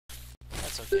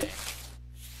that's okay.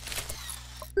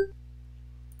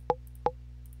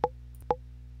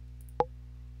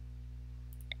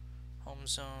 Home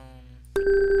zone.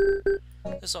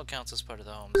 This all counts as part of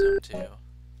the home zone too.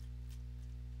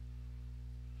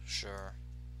 Sure.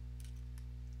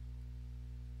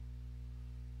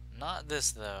 Not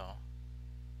this though.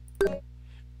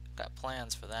 Got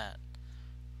plans for that.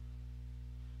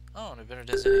 Oh, and we better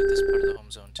designate this part of the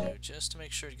home zone too, just to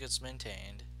make sure it gets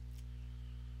maintained.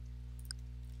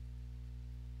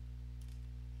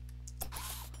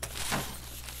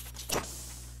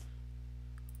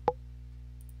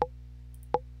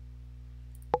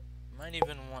 Might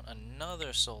even want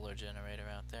another solar generator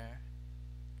out there.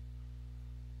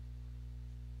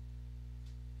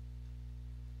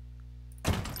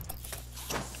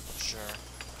 Sure.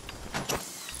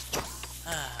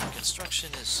 Construction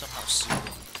is somehow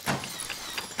soothing.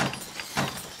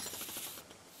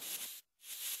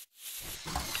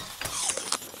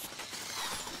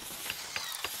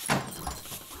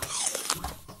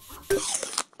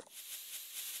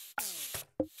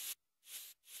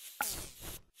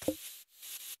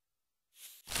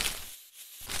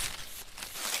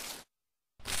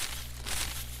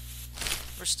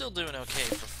 We're still doing okay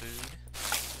for food.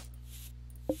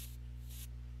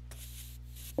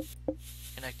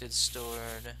 Connected,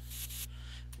 stored.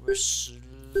 We're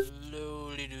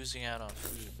slowly losing out on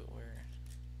food, but we're...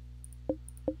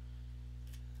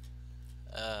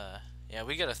 yeah,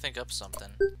 we gotta think up something.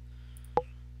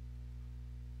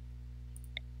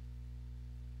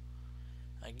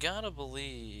 I gotta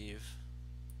believe...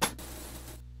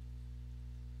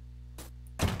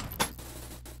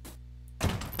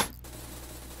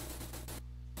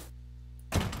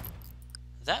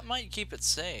 that might keep it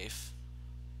safe.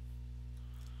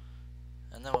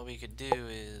 And then what we could do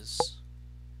is...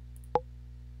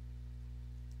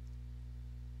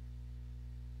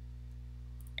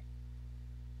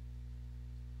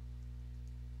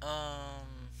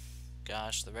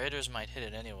 gosh, the raiders might hit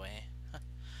it anyway.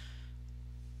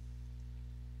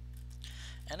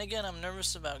 And again, I'm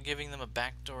nervous about giving them a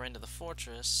backdoor into the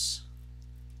fortress.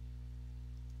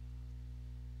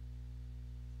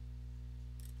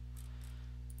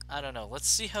 I don't know. Let's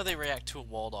see how they react to a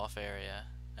walled-off area,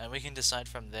 and we can decide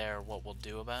from there what we'll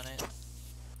do about it.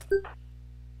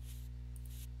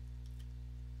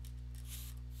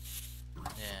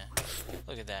 Yeah,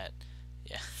 look at that.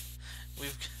 Yeah,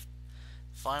 we've...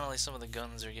 finally some of the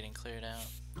guns are getting cleared out.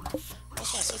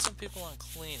 Also, I set some people on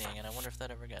cleaning, and I wonder if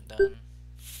that ever got done.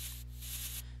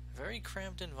 Very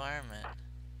cramped environment.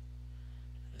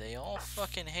 They all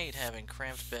fucking hate having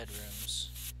cramped bedrooms.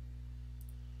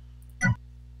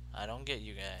 I don't get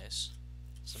you guys.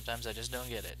 Sometimes I just don't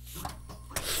get it.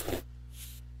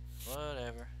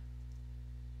 Whatever.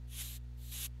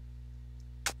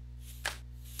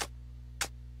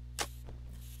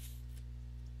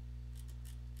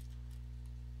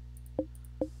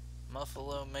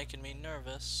 Muffalo making me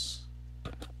nervous.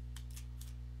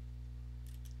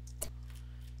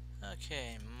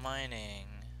 Okay, mining.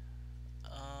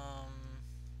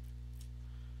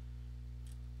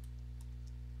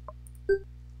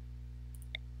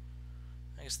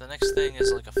 I guess the next thing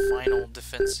is like a final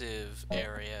defensive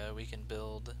area we can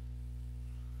build.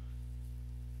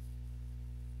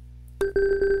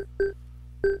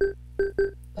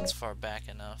 That's far back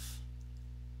enough.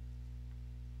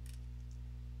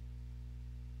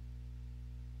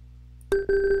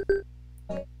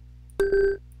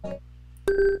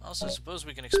 Also, suppose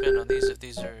we can expand on these if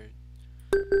these are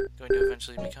going to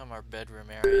eventually become our bedroom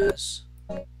areas.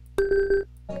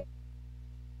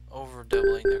 Over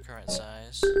doubling their current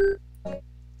size.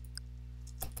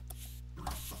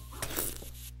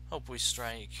 Hope we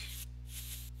strike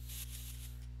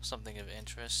something of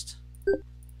interest.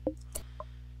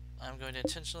 I'm going to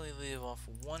intentionally leave off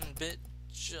one bit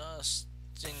just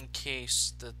in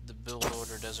case the build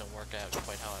order doesn't work out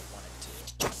quite how I want it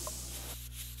to.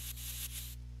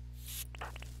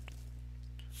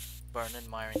 Burn and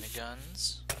miring the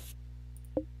guns.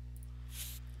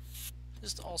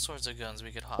 Just all sorts of guns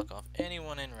we could hawk off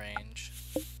anyone in range.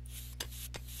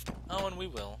 Oh, and we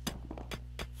will.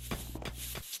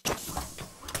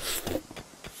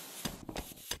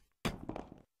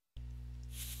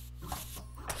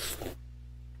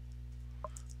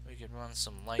 We could run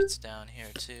some lights down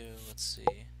here too. Let's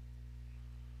see.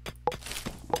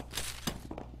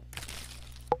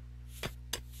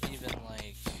 Even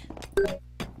like...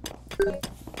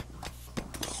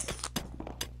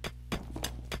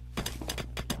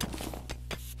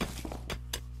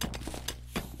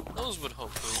 those would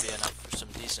hopefully be enough for some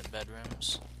decent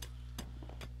bedrooms.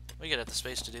 We could have the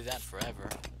space to do that forever.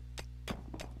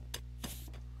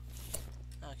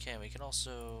 Okay, we can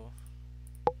also...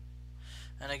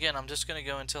 And again, I'm just gonna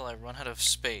go until I run out of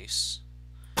space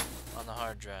on the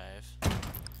hard drive.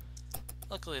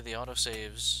 Luckily, the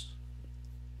autosaves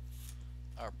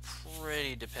are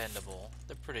pretty dependable.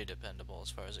 They're pretty dependable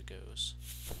as far as it goes.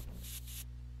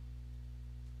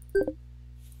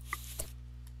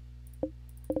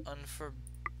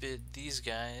 Unforbid these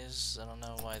guys. I don't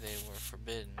know why they were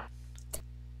forbidden.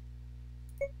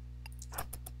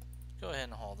 Go ahead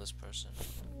and haul this person.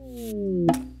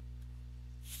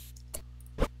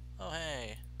 Oh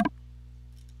hey.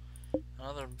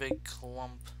 Another big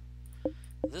clump.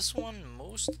 This one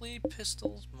mostly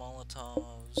pistols,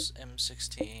 Molotovs,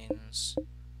 M16s.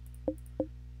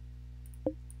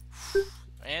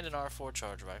 And an R4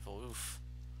 charge rifle. Oof.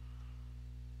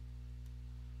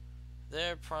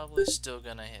 They're probably still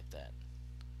gonna hit that.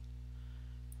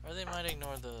 Or they might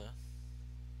ignore the...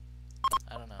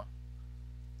 I don't know.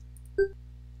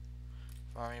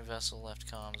 Farming vessel left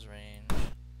comms range.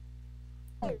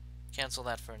 Cancel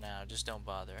that for now, just don't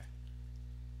bother.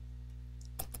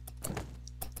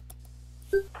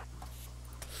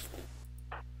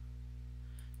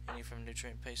 Any from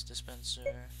nutrient paste dispenser.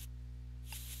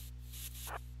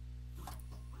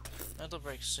 Mental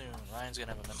break soon. Ryan's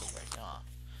gonna have a mental break. Aw.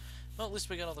 Well, at least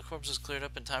we got all the corpses cleared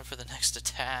up in time for the next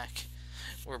attack.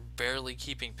 We're barely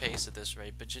keeping pace at this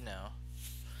rate, but you know.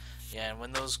 Yeah, and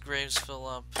when those graves fill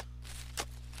up...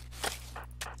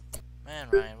 Man,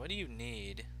 Ryan, what do you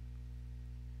need?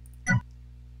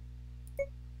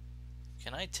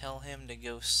 Can I tell him to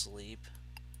go sleep?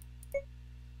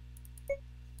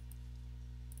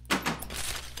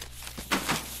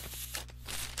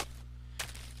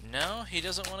 No, he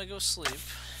doesn't want to go sleep.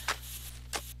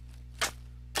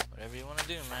 Whatever you want to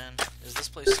do, man. Is this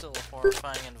place still a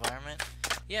horrifying environment?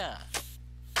 Yeah.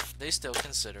 They still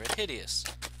consider it hideous.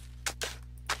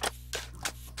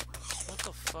 What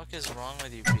the fuck is wrong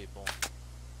with you people?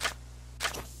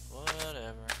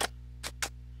 Whatever.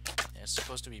 Yeah, it's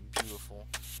supposed to be beautiful.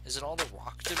 Is it all the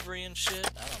rock debris and shit?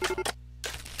 I don't know.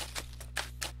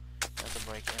 Got the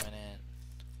break imminent.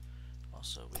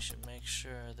 Also, we should make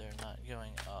sure they're not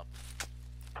going up.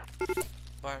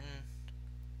 Barton.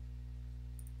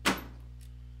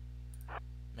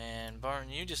 Man,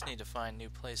 Barton, you just need to find new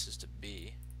places to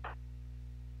be.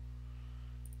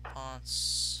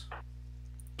 Ponce.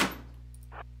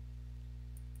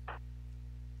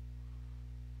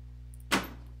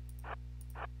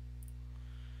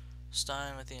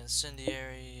 Stein with the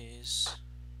incendiaries.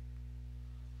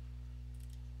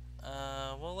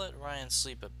 We'll let Ryan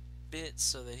sleep a bit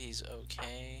so that he's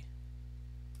okay.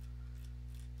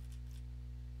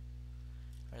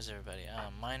 Where's everybody?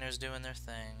 Miners doing their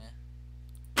thing.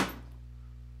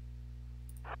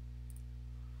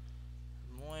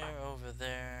 Moyer over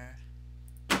there.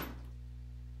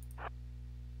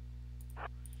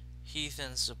 Heath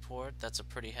in support. That's a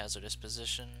pretty hazardous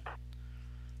position.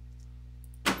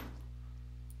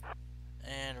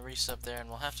 And Reese up there, and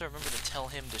we'll have to remember to tell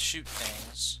him to shoot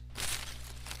things.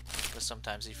 Because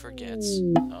sometimes he forgets.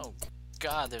 Oh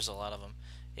god, there's a lot of them.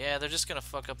 Yeah, they're just gonna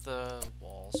fuck up the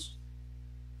walls.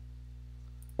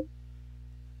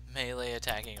 Melee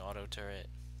attacking auto turret.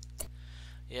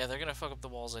 Yeah, they're gonna fuck up the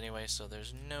walls anyway, so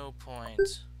there's no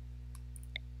point.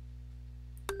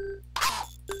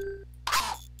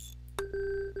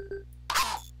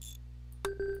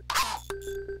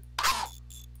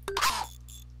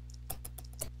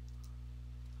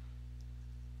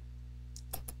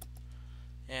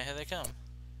 Yeah, here they come.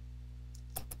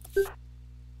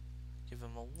 Give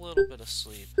him a little bit of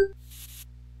sleep.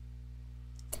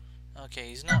 Okay,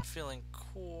 he's not feeling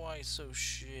quite so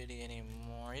shitty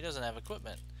anymore. He doesn't have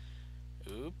equipment.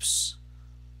 Oops.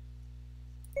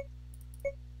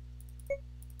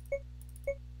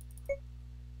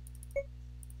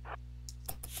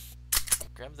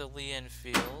 Grab the Lee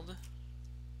Enfield.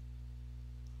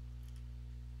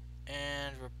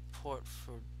 And report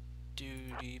for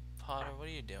duty. Potter, what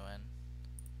are you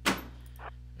doing?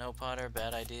 No, Potter,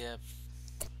 bad idea.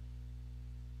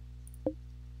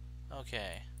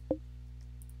 Okay.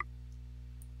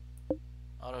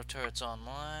 Auto turrets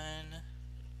online.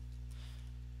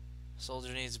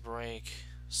 Soldier needs break.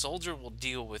 Soldier will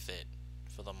deal with it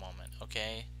for the moment,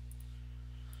 okay?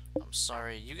 I'm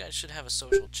sorry, you guys should have a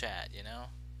social chat, you know?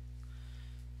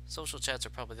 Social chats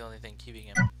are probably the only thing keeping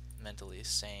him mentally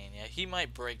sane. Yeah, he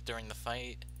might break during the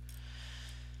fight.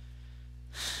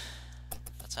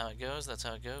 That's how it goes, that's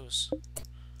how it goes.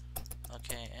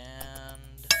 Okay,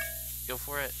 and... go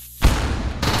for it.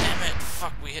 Damn it!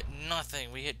 Fuck, we hit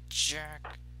nothing. We hit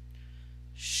jack.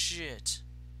 Shit.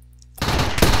 Here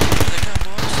they come,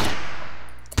 boys.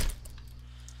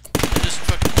 They're just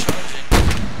fucking charging.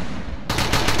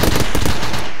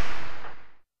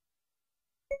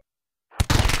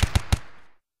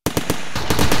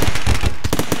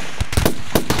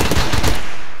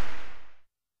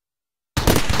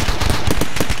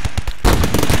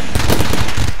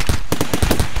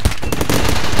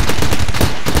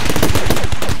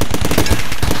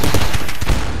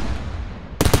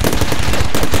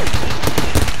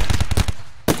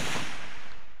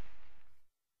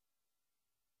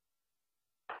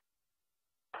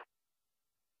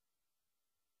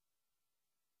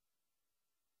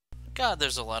 God,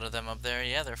 there's a lot of them up there.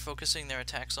 Yeah, they're focusing their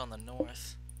attacks on the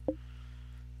north.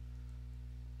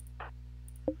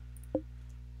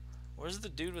 Where's the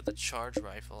dude with the charge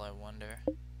rifle, I wonder?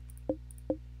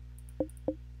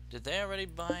 Did they already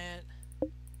buy it?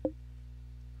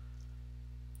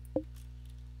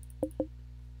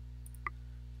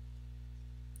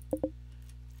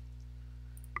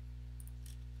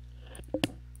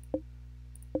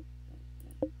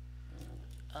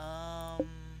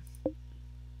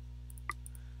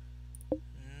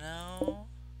 No.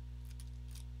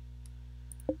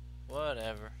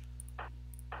 Whatever.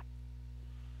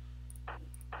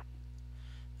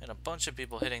 And a bunch of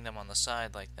people hitting them on the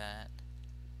side like that.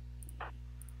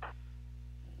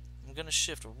 I'm gonna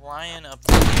shift Ryan up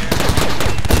here.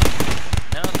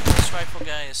 No, the pulse rifle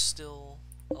guy is still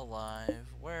alive.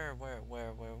 Where?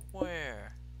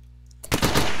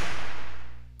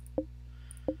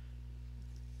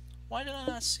 Why did I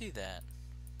not see that?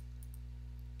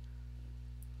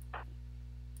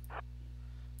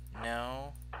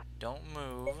 No, don't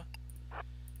move.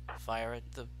 Fire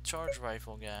at the charge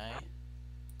rifle guy.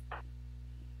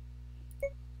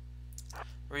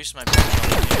 Reese might be over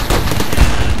here.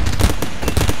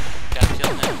 Gotta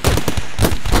kill him.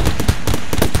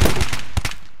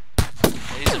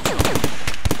 He's in trouble.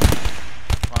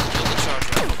 Come on, kill the charge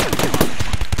rifle guy. Come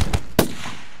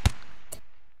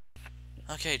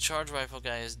on. Okay, charge rifle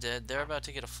guy is dead. They're about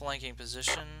to get a flanking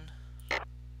position.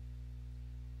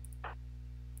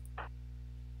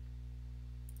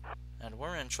 And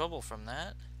we're in trouble from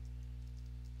that.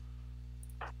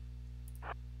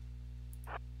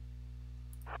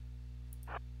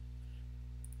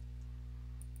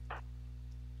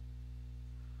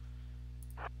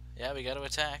 Yeah, we gotta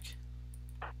attack.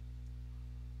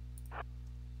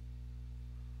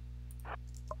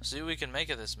 See what we can make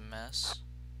of this mess.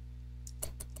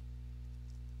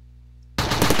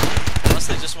 Unless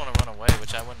they just want to run away,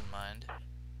 which I wouldn't mind.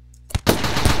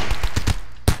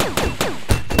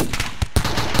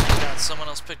 God, someone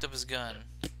else picked up his gun.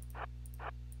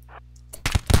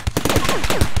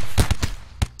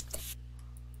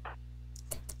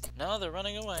 No, they're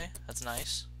running away. That's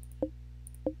nice.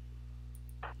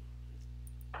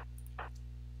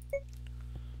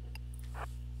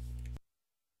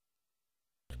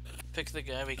 Pick the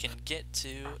guy we can get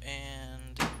to,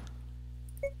 and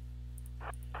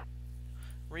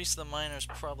Reese the miner's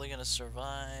probably gonna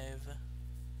survive.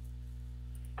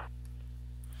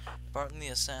 Barton the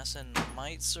assassin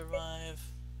might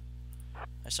survive.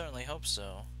 I certainly hope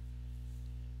so.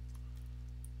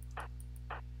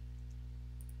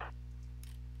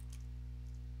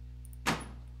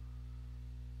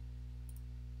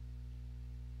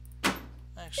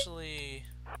 Actually,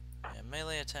 yeah,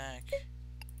 melee attack.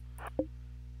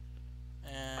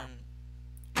 And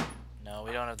no,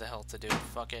 we don't have the health to do it.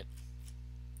 Fuck it.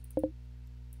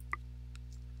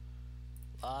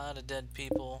 Lot of dead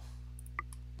people.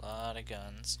 Lot of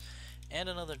guns. And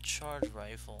another charge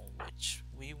rifle, which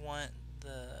we want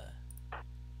the...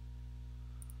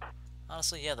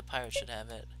 Honestly, yeah, the pirate should have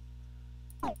it.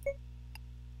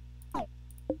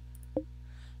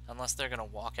 Unless they're gonna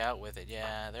walk out with it.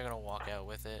 Yeah, they're gonna walk out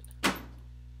with it.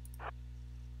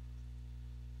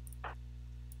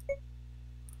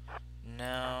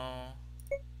 No.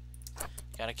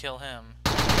 Gotta kill him.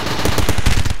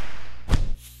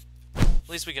 At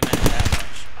least we can manage that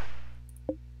much.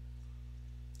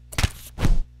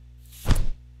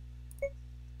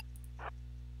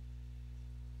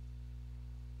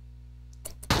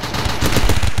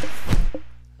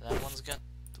 That one's got...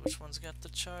 Which one's got the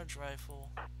charge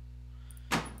rifle?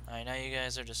 Alright, now you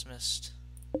guys are dismissed.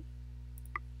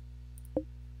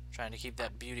 Trying to keep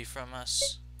that beauty from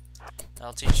us.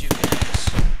 I'll teach you guys.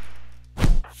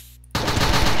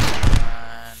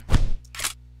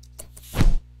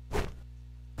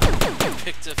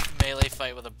 Picked a melee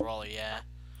fight with a brawler, yeah.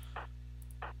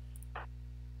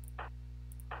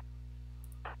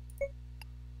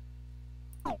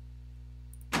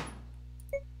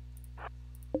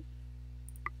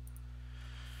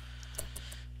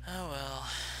 Oh well.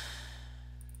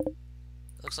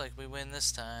 Looks like we win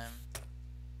this time.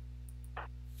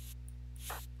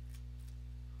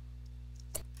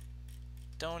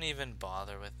 Don't even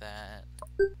bother with that.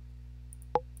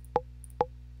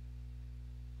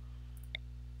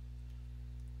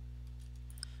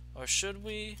 Or should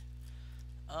we?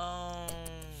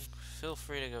 Feel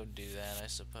free to go do that, I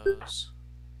suppose.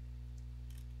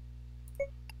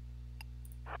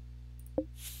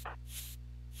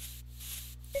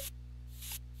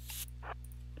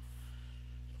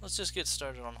 Let's just get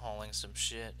started on hauling some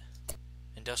shit.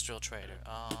 Industrial trader.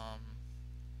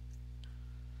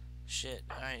 Shit.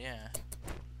 Alright, yeah.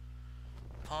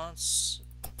 Ponce,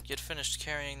 get finished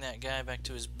carrying that guy back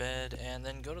to his bed, and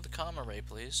then go to the comm array,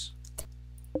 please.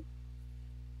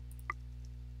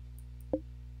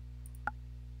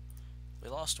 We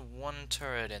lost one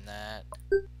turret in that,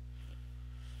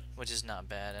 which is not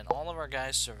bad, and all of our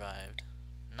guys survived.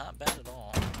 Not bad at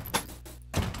all.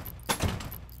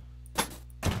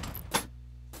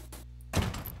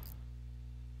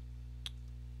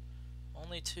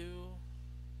 Only two.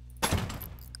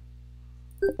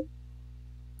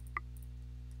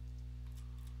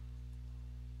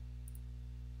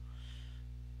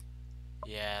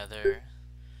 Yeah,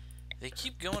 they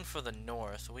keep going for the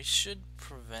north. We should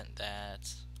prevent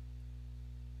that.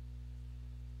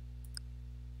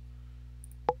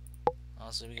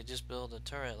 Honestly, we could just build a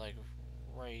turret like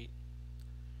right.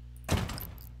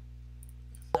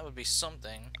 That would be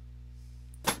something.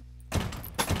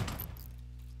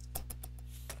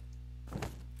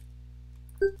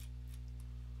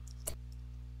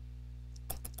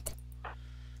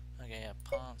 Okay, yeah,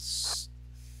 Ponce.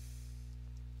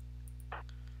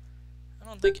 I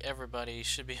don't think everybody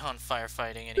should be on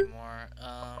firefighting anymore.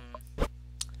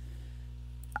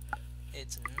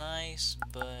 It's nice,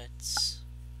 but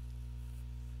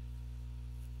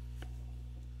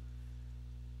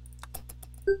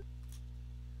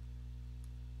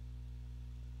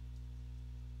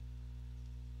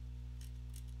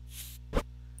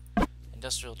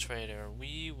Industrial Trader,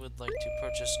 we would like to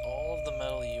purchase all of the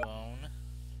metal you own.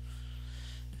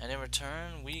 And in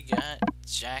return, we got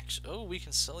Jack. Oh, we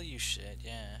can sell you shit,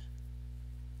 yeah.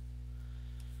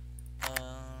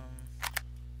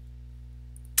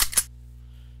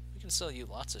 We can sell you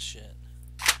lots of shit.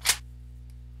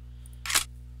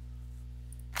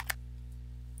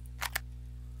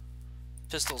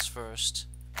 Pistols first.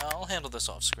 I'll handle this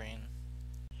off screen.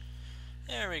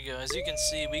 There we go. As you can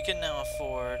see, we can now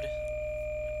afford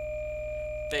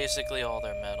basically all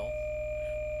their metal.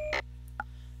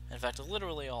 In fact,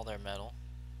 literally all their metal.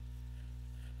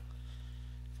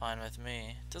 Fine with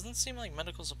me. Doesn't seem like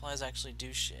medical supplies actually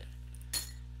do shit.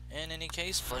 In any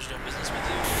case, pleasure doing business with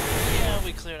you. Yeah,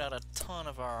 we cleared out a ton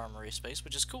of our armory space,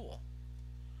 which is cool.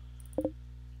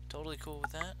 Totally cool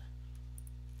with that.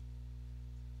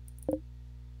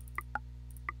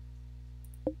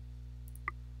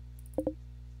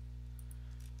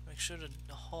 Make sure to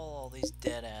haul all these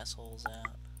dead assholes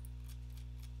out.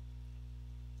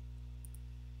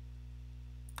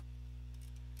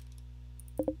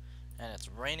 And it's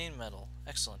raining metal.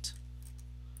 Excellent.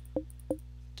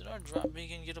 Did our drop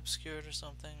beacon get obscured or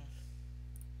something?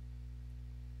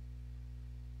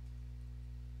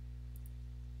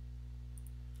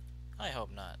 I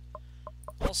hope not.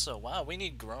 Also, wow, we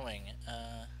need growing.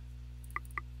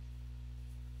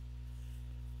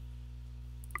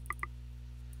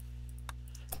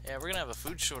 Yeah, we're gonna have a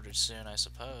food shortage soon, I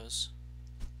suppose.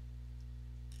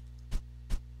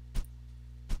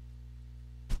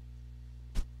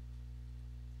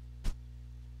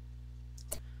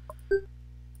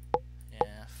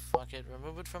 Yeah, fuck it.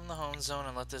 Remove it from the home zone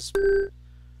and let this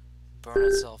burn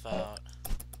itself out.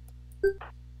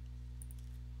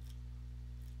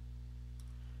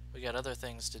 We got other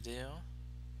things to do.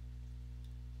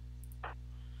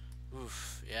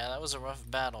 Oof, yeah, that was a rough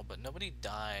battle, but nobody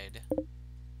died.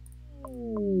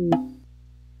 Boom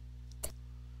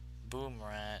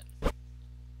rat.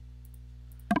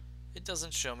 It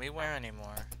doesn't show me where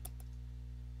anymore.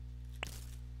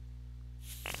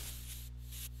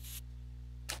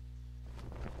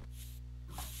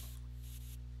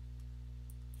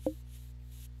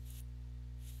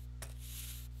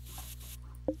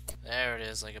 There it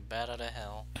is, like a bat out of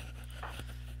hell.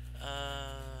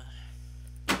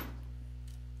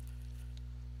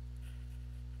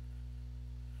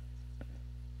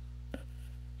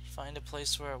 Find a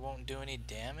place where it won't do any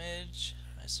damage,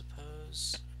 I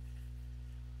suppose.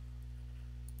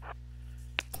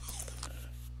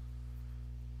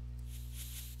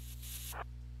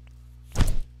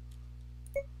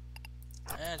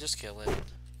 Just kill it.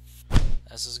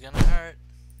 This is gonna hurt.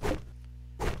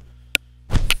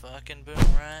 Fucking boom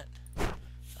rat. I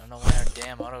don't know why our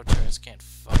damn auto turrets can't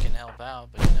fucking help out,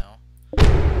 but you know.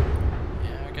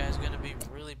 Yeah, our guy's gonna be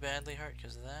really badly hurt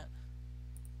because of that.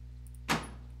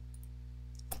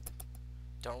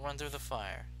 Don't run through the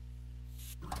fire.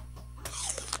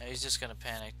 Yeah, he's just gonna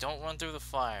panic. Don't run through the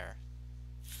fire.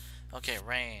 Okay,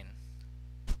 rain.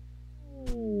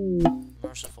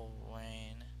 Merciful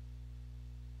rain.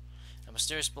 A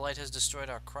mysterious blight has destroyed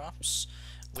our crops.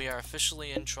 We are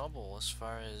officially in trouble as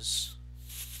far as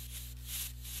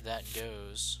that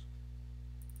goes.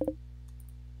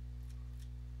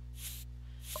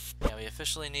 Yeah, we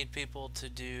officially need people to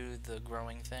do the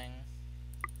growing thing.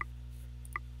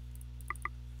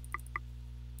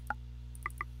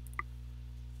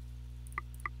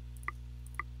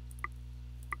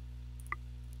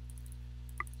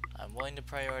 I'm willing to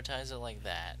prioritize it like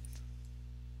that.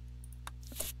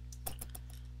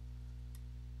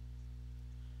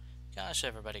 Gosh,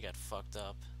 everybody got fucked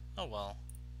up. Oh well.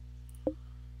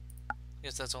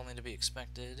 Guess that's only to be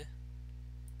expected.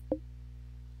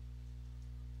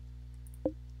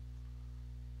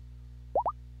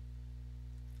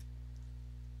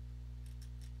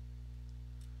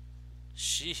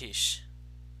 Sheesh.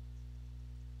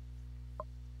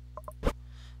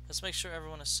 Let's make sure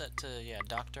everyone is set to, yeah,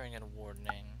 doctoring and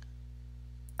wardening.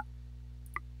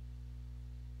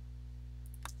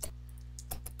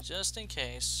 Just in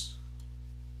case.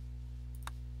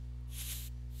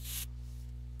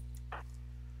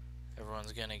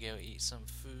 Everyone's gonna go eat some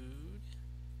food.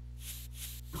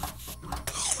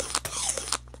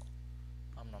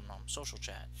 Nom nom nom. Social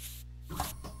chat.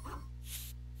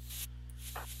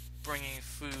 Bringing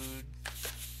food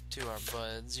to our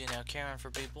buds, you know, caring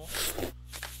for people.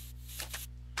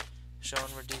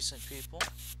 Showing we're decent people.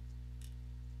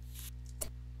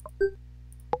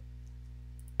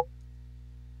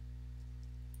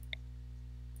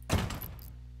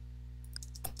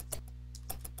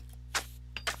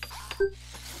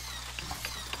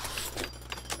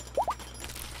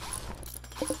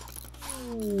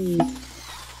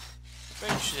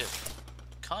 Great ship.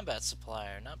 Combat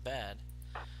supplier, not bad.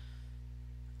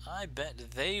 I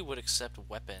bet they would accept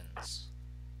weapons.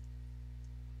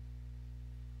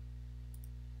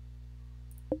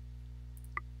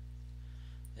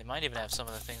 They might even have some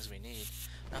of the things we need.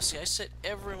 Now see, I set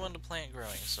everyone to plant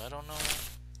growing, so I don't know.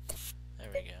 There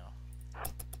we go.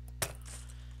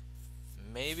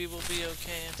 Maybe we'll be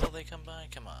okay until they come by.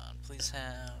 Come on, please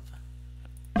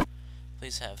have.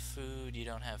 Please have food. You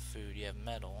don't have food. You have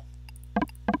metal.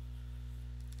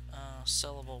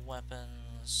 Sellable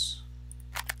weapons.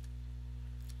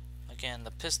 Again,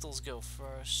 the pistols go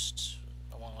first,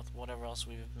 along with whatever else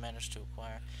we've managed to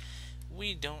acquire.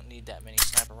 We don't need that many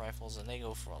sniper rifles, and they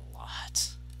go for a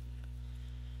lot.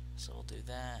 So we'll do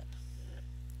that.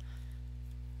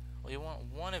 We want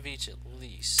one of each at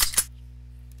least.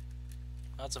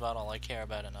 That's about all I care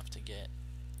about enough to get,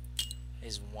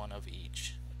 is one of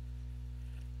each.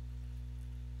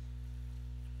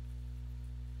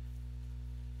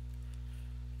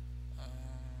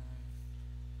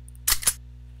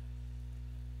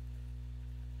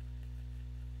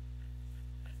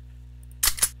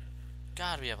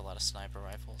 God, we have a lot of sniper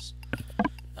rifles.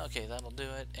 Okay, that'll do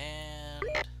it,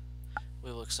 and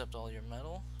we will accept all your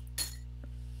metal.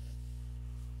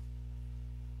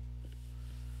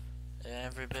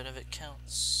 Every bit of it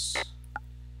counts.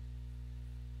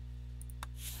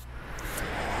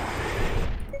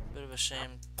 Bit of a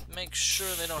shame. Make sure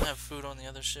they don't have food on the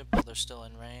other ship while they're still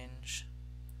in range.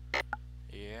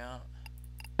 Yeah.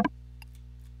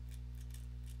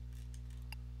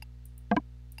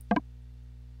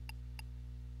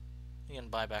 We can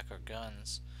buy back our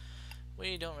guns.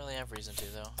 We don't really have reason to,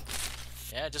 though.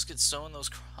 Yeah, just get sowing those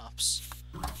crops.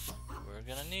 We're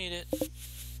gonna need it.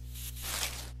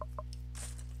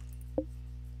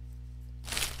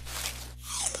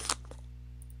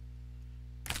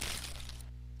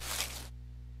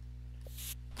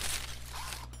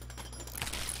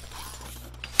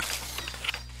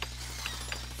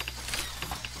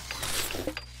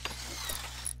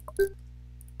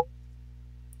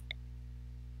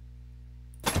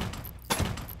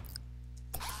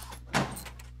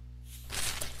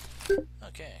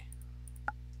 Okay.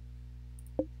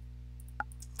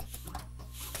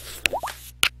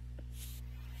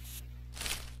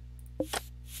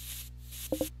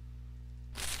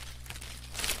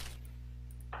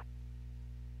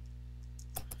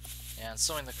 Yeah, and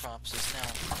sowing the crops is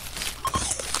now.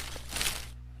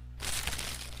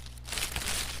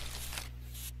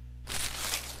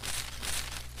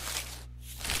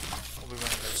 We'll be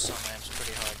running those sun lamps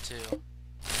pretty hard too.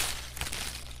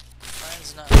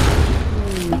 Mine's not.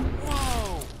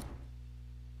 Whoa!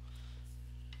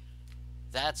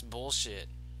 That's bullshit.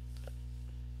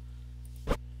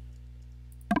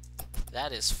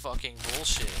 That is fucking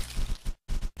bullshit.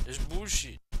 There's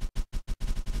bullshit.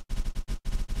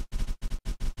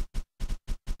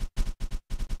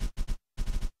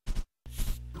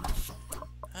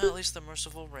 Well, at least the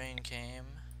merciful rain came.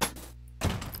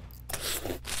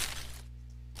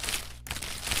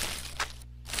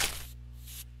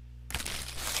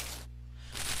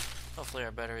 Hopefully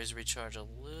our batteries recharge a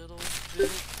little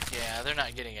bit. Yeah, they're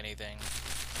not getting anything.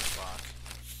 Fuck.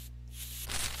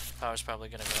 Power's probably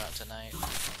gonna go out tonight.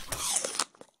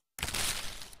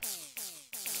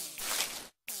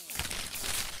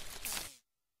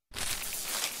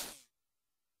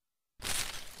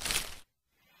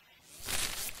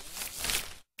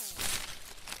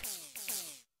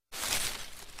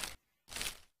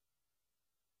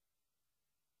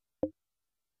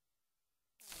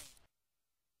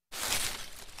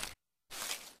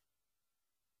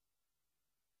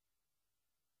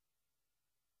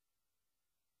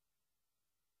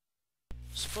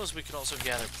 Suppose we could also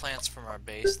gather plants from our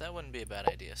base. That wouldn't be a bad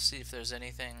idea. See if there's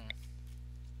anything...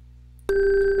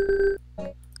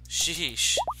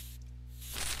 Sheesh.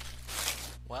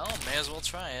 Well, may as well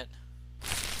try it.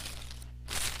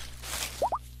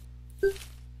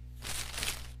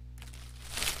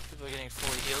 People are getting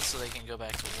fully healed so they can go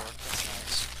back to work. That's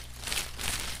nice.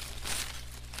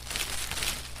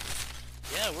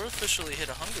 Yeah, we're officially hit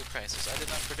a hunger crisis. I did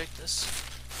not predict this.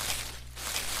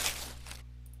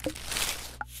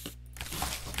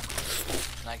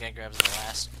 And that guy grabs the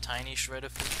last tiny shred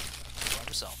of food for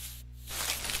himself.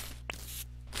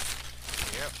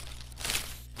 Yep.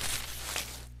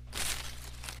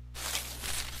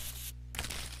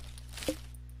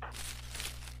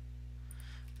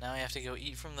 Now I have to go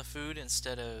eat from the food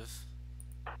instead of,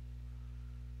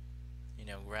 you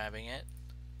know, grabbing it.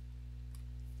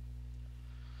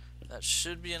 That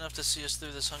should be enough to see us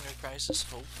through this hunger crisis,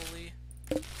 hopefully.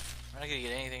 We're not gonna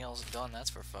get anything else done,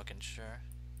 that's for fucking sure.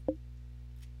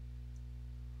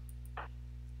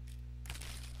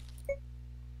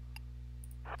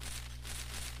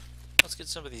 Let's get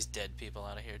some of these dead people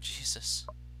out of here, Jesus.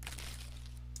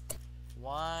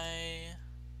 Why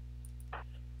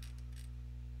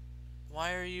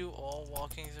are you all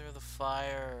walking through the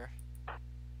fire?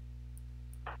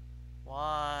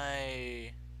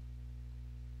 Why?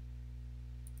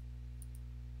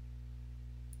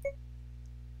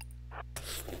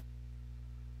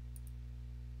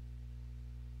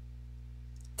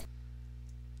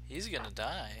 He's gonna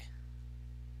die.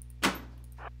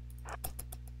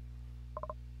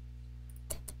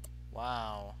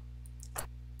 Wow.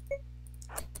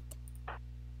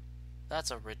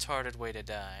 That's a retarded way to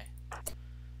die.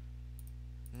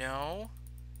 No?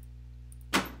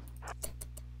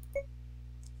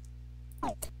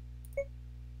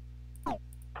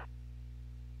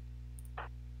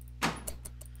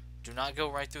 Do not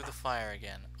go right through the fire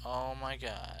again. Oh my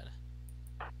god.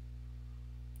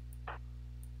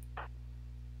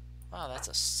 Wow, that's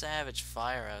a savage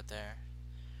fire out there.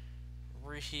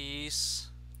 Reese.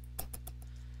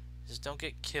 Just don't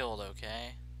get killed,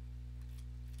 okay?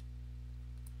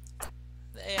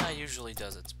 The AI usually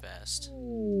does its best.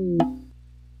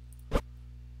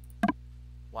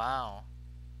 Wow.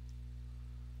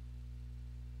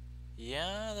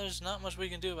 Yeah, there's not much we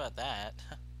can do about that.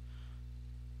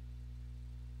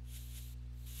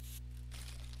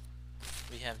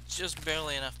 We have just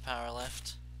barely enough power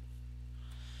left.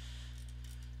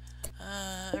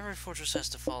 Every fortress has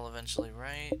to fall eventually,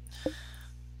 right?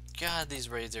 God, these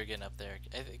raids are getting up there.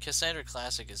 Cassandra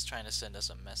Classic is trying to send us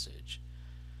a message.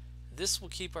 This will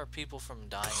keep our people from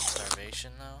dying of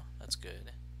starvation, though. That's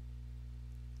good.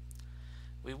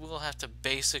 We will have to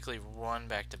basically run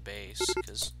back to base,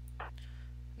 because...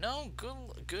 No,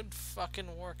 good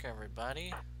fucking work,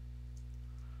 everybody.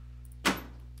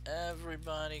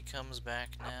 Everybody comes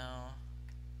back now.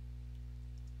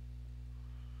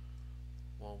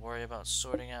 We'll worry about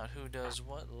sorting out who does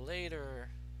what later.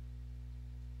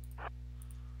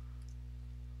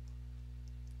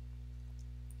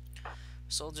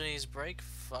 Soldier needs break,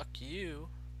 fuck you.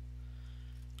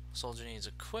 Soldier needs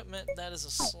equipment, that is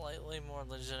a slightly more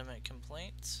legitimate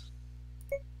complaint.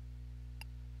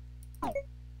 Yeah,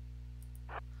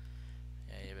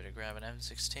 you better grab an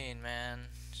M16, man.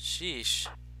 Sheesh.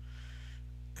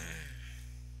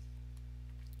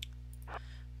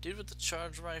 Dude with the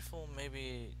charge rifle,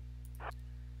 maybe...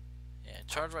 Yeah,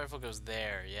 charge rifle goes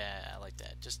there. Yeah, I like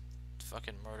that. Just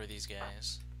fucking murder these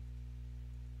guys.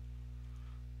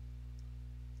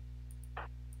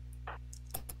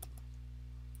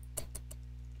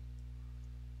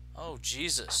 Oh,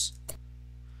 Jesus.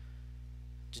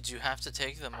 Did you have to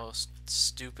take the most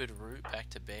stupid route back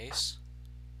to base?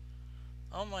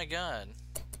 Oh my god.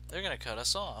 They're gonna cut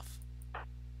us off.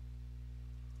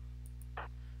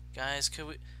 Guys, could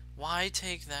we... Why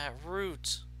take that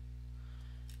route?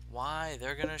 Why?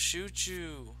 They're gonna shoot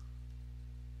you.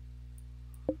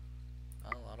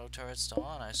 Well, auto turret's still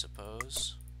on, I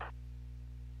suppose.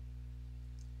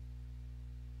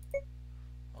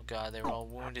 Oh god, they were all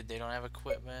wounded. They don't have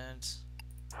equipment.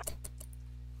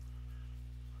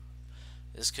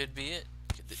 This could be it.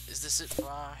 Is this it for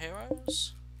our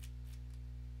heroes?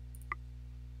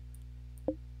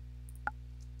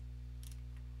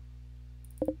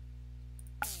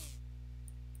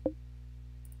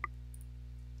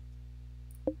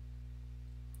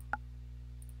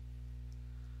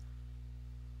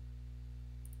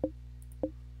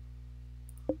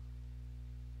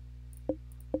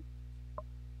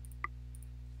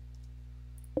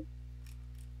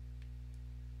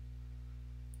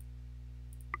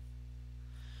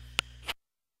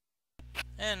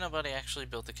 And nobody actually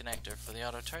built the connector for the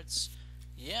auto turrets.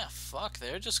 Yeah, fuck,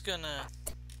 they're just gonna...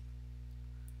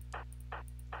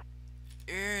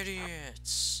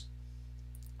 Idiots.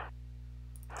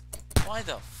 Why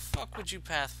the fuck would you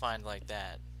pathfind like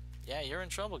that? Yeah, you're in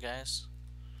trouble, guys.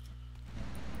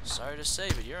 Sorry to say,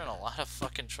 but you're in a lot of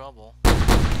fucking trouble.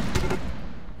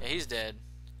 Yeah, he's dead.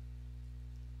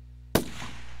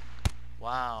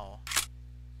 Wow.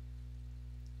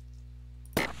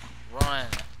 Run.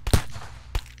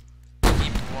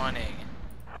 Keep running.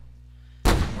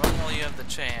 Run while you have the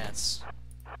chance.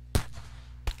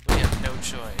 We have no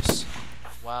choice.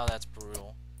 Wow, that's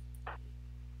brutal.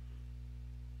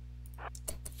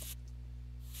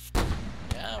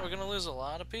 Yeah, we're gonna lose a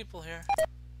lot of people here.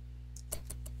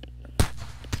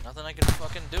 Nothing I can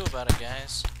fucking do about it,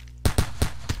 guys.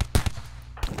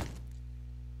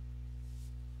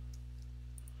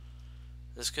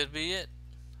 This could be it.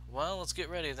 Well, let's get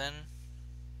ready then.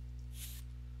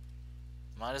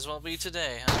 Might as well be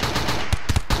today, huh?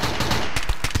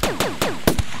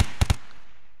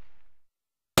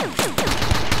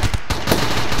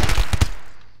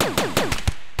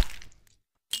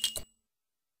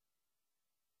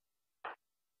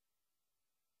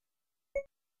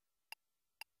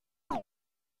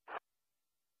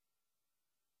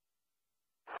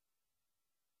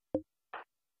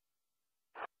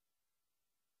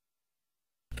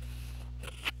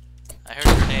 I heard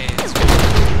grenades.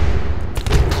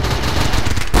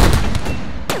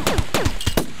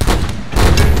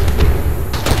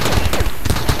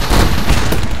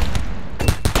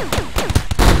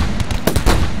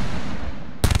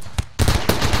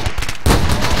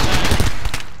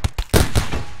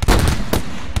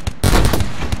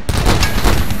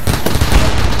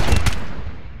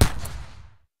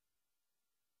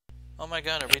 Oh my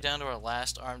god, are we down to our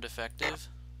last armed effective?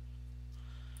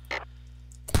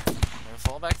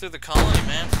 Fall back through the colony,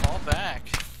 man. Fall back.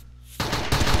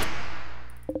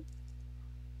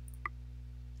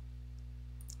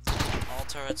 All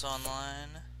turrets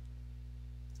online.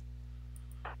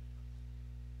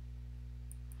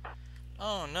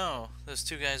 Oh no, those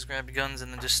two guys grabbed guns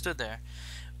and then just stood there.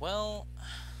 Well,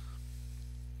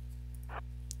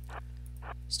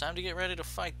 it's time to get ready to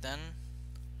fight then.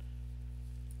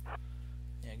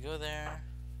 Yeah, go there.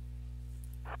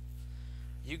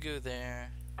 You go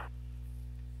there.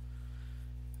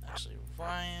 Actually,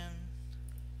 Ryan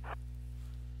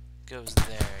goes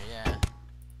there, yeah.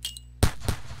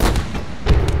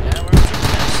 Yeah, we're in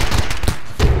trouble.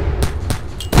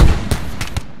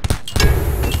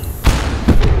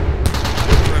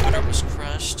 Perimeter was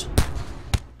crushed.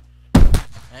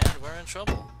 And we're in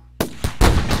trouble.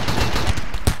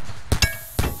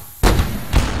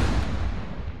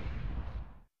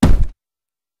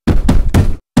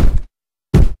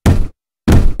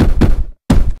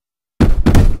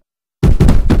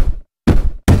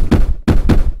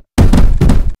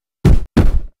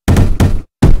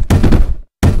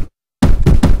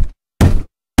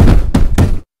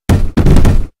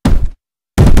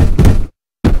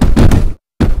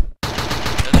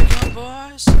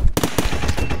 Boys.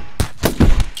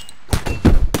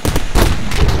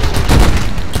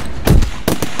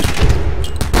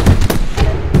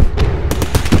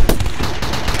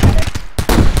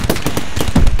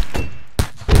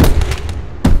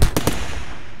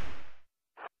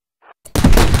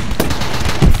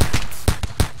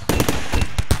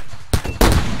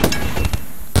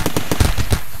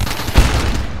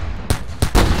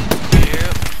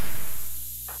 Yep.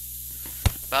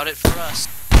 About it for us.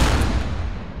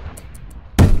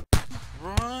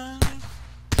 Run.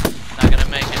 Not gonna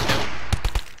make it, nope.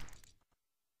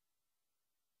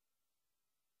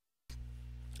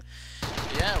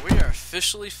 Yeah, we are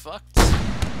officially fucked.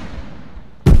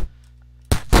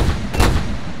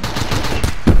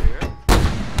 Here.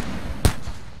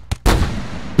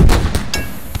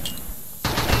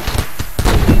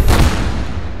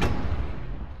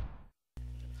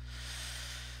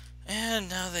 And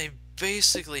now they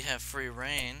basically have free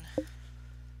reign.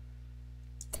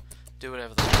 Do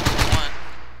whatever the fuck they want,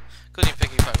 including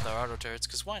picking fight with our auto turrets,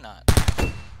 because why not?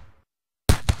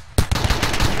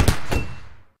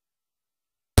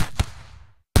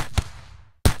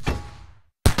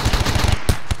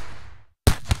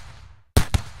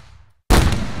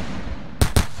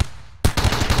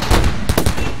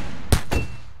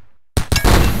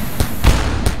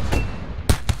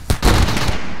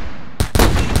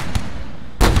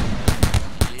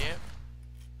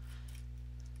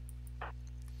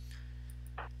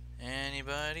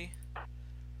 Anybody?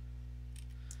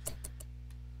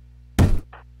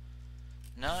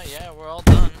 No, yeah, we're all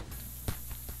done.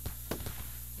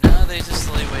 No, they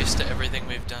just lay waste to everything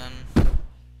we've done.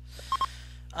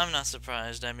 I'm not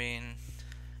surprised. I mean,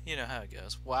 You know how it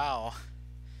goes. Wow.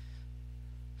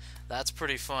 That's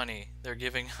pretty funny. They're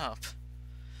giving up.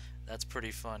 That's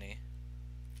pretty funny.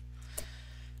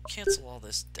 Cancel all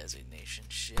this designation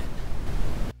shit.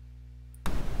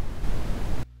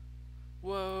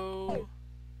 Whoa.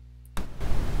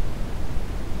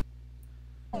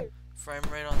 Frame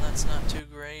rate on that's not too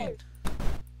great.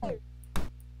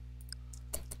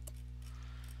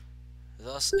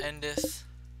 Thus endeth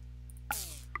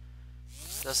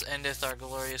our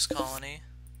glorious colony.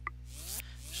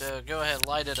 So go ahead,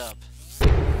 light it up.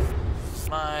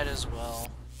 Might as well.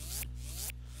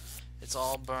 It's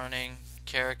all burning.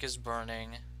 Carrick is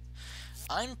burning.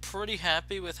 I'm pretty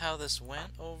happy with how this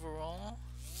went overall.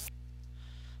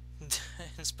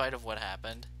 In spite of what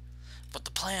happened. But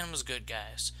the plan was good,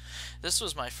 guys. This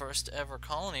was my first ever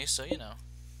colony, so you know.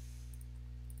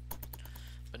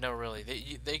 But no,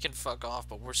 really, they can fuck off,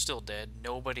 but we're still dead.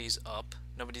 Nobody's up.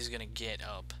 Nobody's gonna get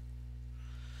up.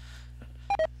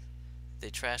 They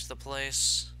trashed the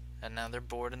place, and now they're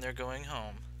bored and they're going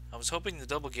home. I was hoping the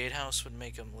double gatehouse would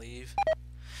make them leave.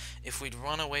 If we'd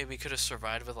run away, we could have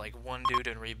survived with like one dude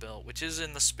and rebuilt, which is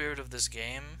in the spirit of this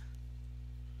game.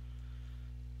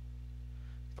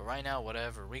 But right now,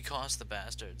 whatever. We cost the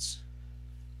bastards.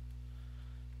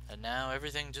 And now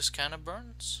everything just kind of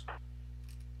burns.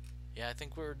 Yeah, I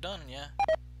think we're done, yeah.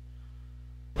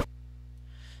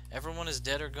 Everyone is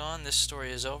dead or gone, this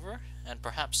story is over, and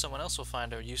perhaps someone else will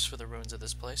find our use for the ruins of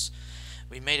this place.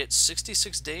 We made it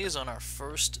 66 days on our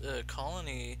first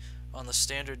colony on the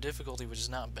standard difficulty, which is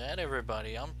not bad,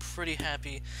 everybody. I'm pretty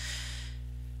happy.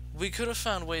 We could have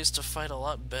found ways to fight a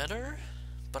lot better,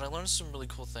 but I learned some really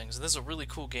cool things. This is a really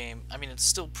cool game. I mean, it's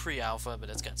still pre-alpha, but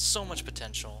it's got so much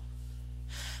potential.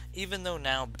 Even though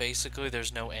now, basically,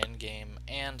 there's no end game,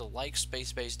 and like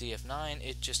Space-Based DF9,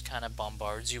 it just kind of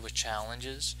bombards you with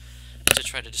challenges to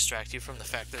try to distract you from the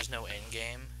fact there's no end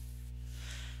game.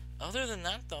 Other than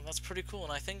that, though, that's pretty cool,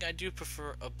 and I think I do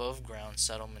prefer above-ground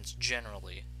settlements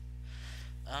generally.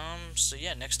 So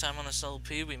yeah, next time on this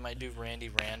LP, we might do Randy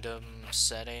Random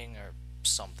setting or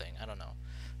something, I don't know.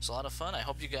 It's a lot of fun, I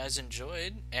hope you guys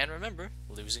enjoyed, and remember,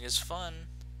 losing is fun.